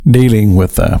Dealing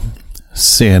with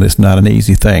sin is not an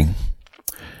easy thing.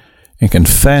 And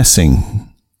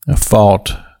confessing a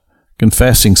fault,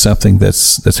 confessing something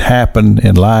that's happened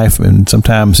in life, and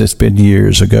sometimes it's been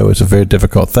years ago, it's a very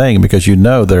difficult thing because you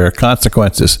know there are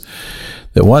consequences.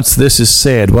 That once this is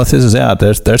said, once this is out,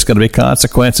 there's going to be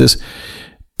consequences.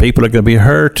 People are going to be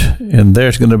hurt, and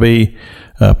there's going to be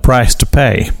a price to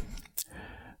pay.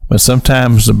 But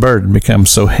sometimes the burden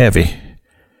becomes so heavy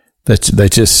that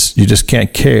you just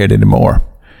can't carry it anymore.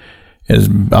 It's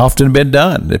often been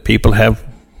done that people have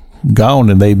gone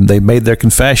and they've made their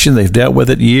confession. They've dealt with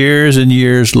it years and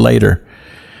years later.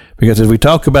 Because as we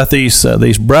talk about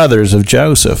these brothers of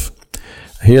Joseph,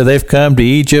 here they've come to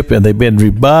Egypt and they've been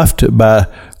rebuffed by,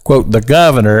 quote, the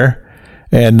governor.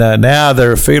 And now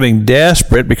they're feeling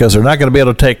desperate because they're not going to be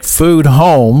able to take food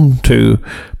home to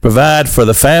provide for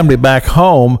the family back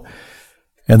home.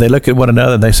 And they look at one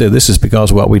another and they say, this is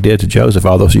because of what we did to Joseph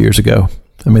all those years ago.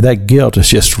 I mean, that guilt is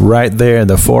just right there in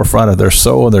the forefront of their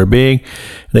soul and their being.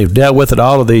 They've dealt with it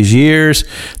all of these years.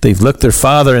 They've looked their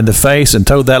father in the face and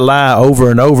told that lie over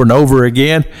and over and over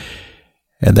again.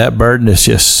 And that burden has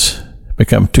just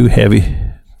become too heavy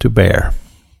to bear.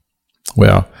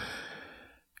 Well,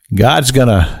 God's going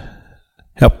to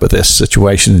help with this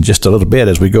situation in just a little bit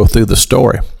as we go through the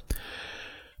story.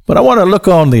 But I want to look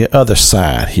on the other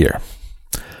side here.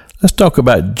 Let's talk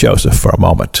about Joseph for a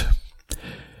moment.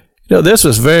 You know, this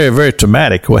was very, very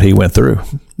traumatic what he went through.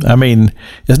 I mean,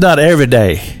 it's not every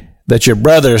day that your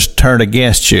brothers turn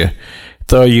against you,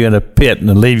 throw you in a pit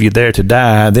and leave you there to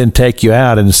die, and then take you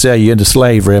out and sell you into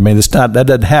slavery. I mean, that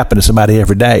doesn't happen to somebody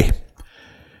every day.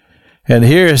 And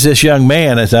here's this young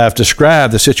man, as I've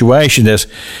described the situation, as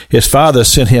his father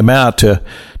sent him out to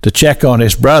check on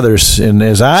his brothers. And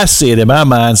as I see it in my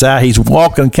mind's eye, he's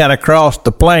walking kind of across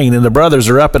the plain, and the brothers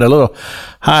are up at a little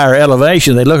higher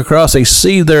elevation. They look across, they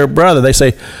see their brother. They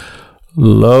say,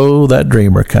 lo, that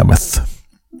dreamer cometh.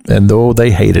 And though they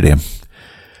hated him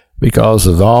because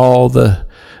of all the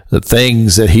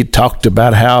things that he talked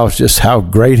about, how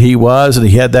great he was, and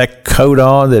he had that coat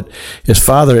on that his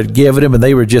father had given him, and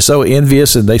they were just so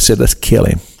envious, and they said, let's kill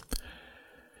him.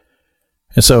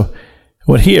 And so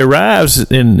when he arrives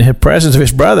in the presence of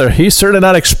his brother, he's certainly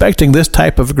not expecting this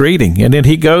type of greeting. And then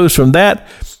he goes from that,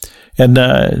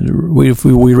 and we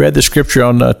read the scripture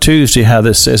on Tuesday, how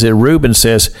this says it. Reuben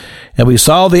says, and we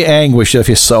saw the anguish of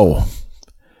his soul.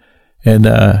 And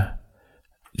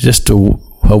just to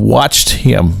watched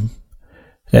him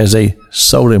as they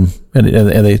sold him and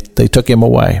they took him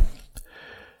away.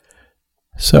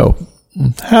 So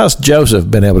how's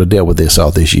Joseph been able to deal with this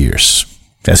all these years?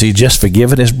 Has he just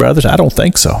forgiven his brothers? I don't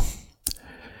think so.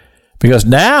 Because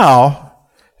now,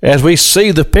 as we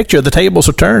see the picture, the tables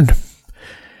are turned.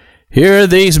 Here are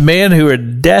these men who are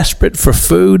desperate for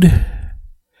food,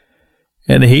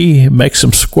 and he makes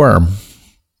them squirm.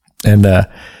 And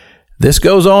this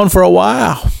goes on for a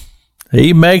while.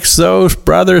 He makes those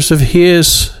brothers of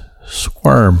his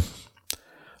squirm.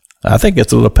 I think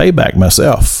it's a little payback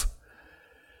myself.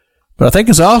 But I think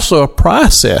it's also a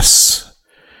process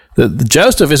that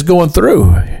Joseph is going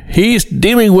through. He's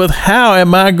dealing with, how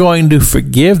am I going to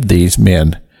forgive these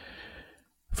men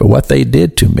for what they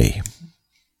did to me?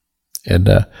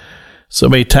 And so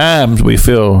many times we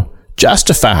feel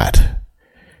justified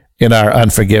in our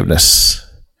unforgiveness.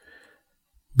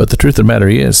 But the truth of the matter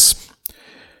is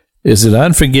that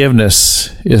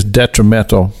unforgiveness is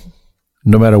detrimental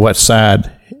no matter what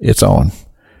side it's on.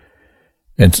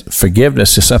 And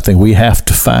forgiveness is something we have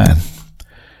to find.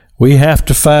 We have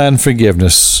to find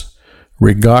forgiveness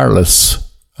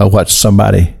regardless of what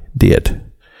somebody did,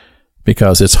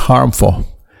 because it's harmful.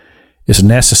 It's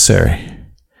necessary.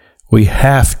 We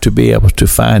have to be able to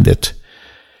find it.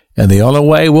 And the only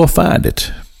way we'll find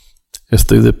it is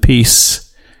through the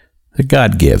peace that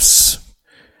God gives.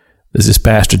 This is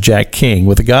Pastor Jack King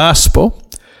with the gospel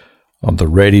on the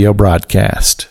radio broadcast.